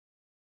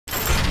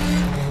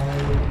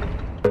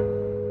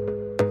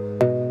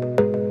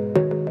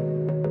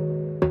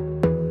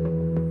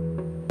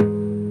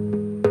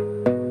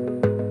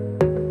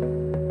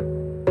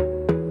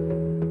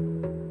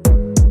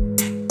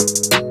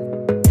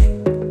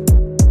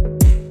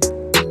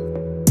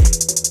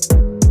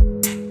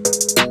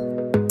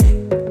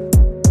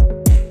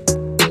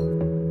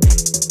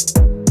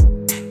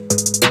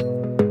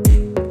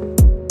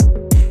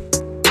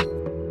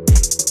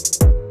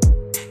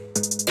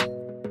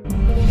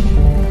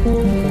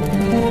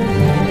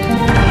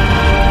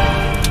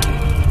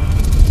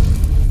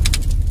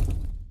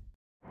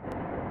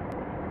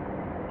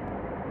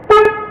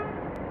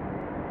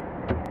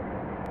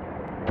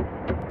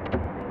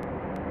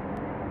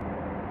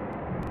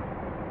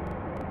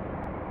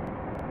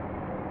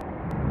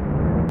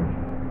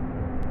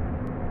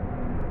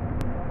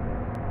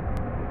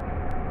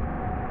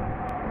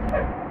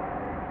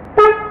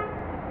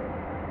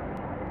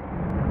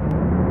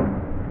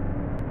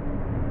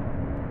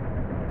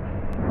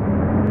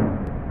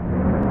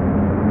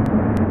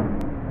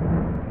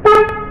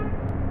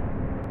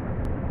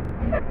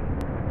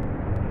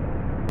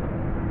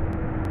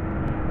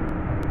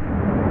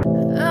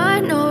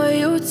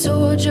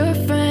told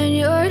your friend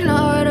you're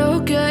not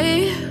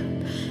okay?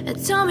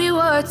 And tell me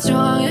what's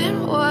wrong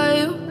and why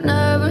you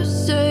never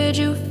said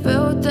you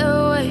felt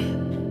that way.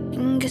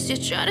 And guess you're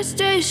trying to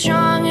stay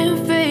strong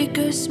and fake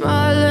a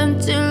smile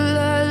until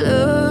I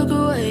look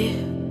away.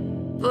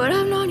 But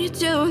I've known you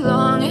too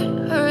long,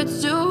 it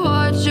hurts to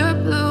watch your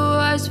blue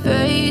eyes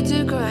fade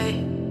to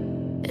gray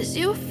as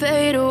you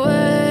fade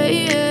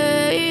away,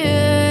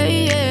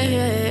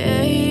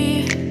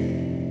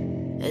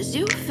 as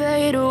you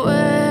fade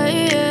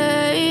away.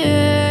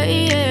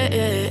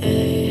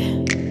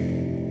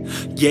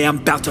 Yeah, I'm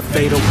about to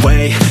fade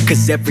away,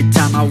 cause every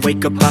time I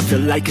wake up I feel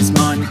like it's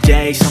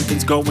Monday.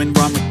 Something's going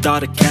wrong with all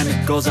the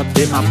chemicals up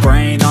in my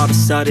brain. All of a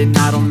sudden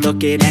I don't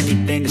look at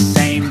anything the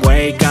same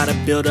way. Gotta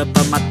build up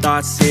of my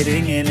thoughts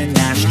sitting in an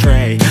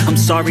ashtray. I'm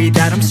sorry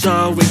that I'm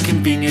so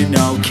inconvenient,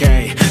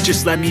 okay?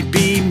 Just let me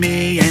be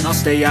me and I'll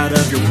stay out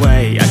of your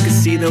way. I can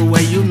see the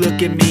way you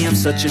look at me, I'm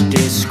such a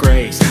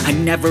disgrace. I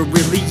never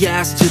really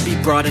asked to be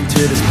brought into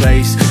this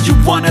place. You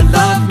wanna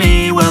love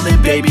me? Well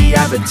then baby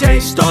have a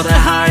taste. All the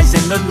highs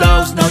and the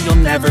lows, no,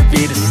 you'll never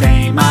be the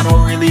same. I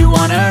don't really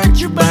wanna hurt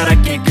you, but I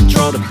can't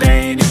control the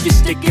pain. If you're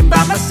sticking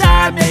by my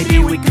side, maybe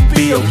we could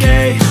be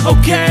okay.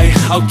 Okay,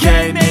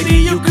 okay, maybe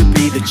you could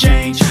be the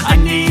change I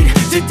need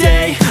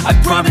today. I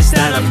promise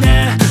that I've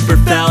never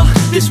felt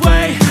this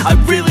way. I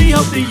really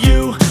hope that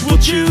you will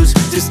choose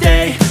to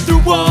stay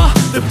through all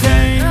the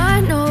pain.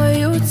 I know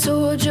you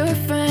told your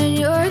friend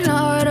you're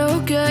not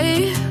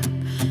okay.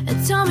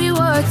 And tell me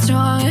what's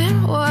wrong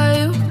and why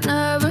you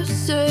never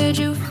said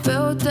you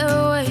felt that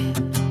way.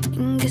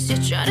 Guess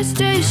you're trying to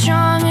stay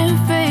strong and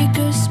fake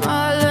a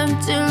smile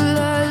until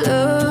I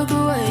look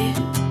away.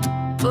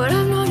 But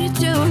I've known you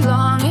too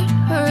long, it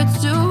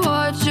hurts to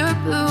watch your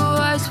blue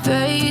eyes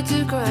fade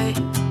to gray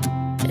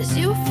as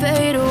you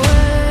fade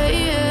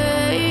away.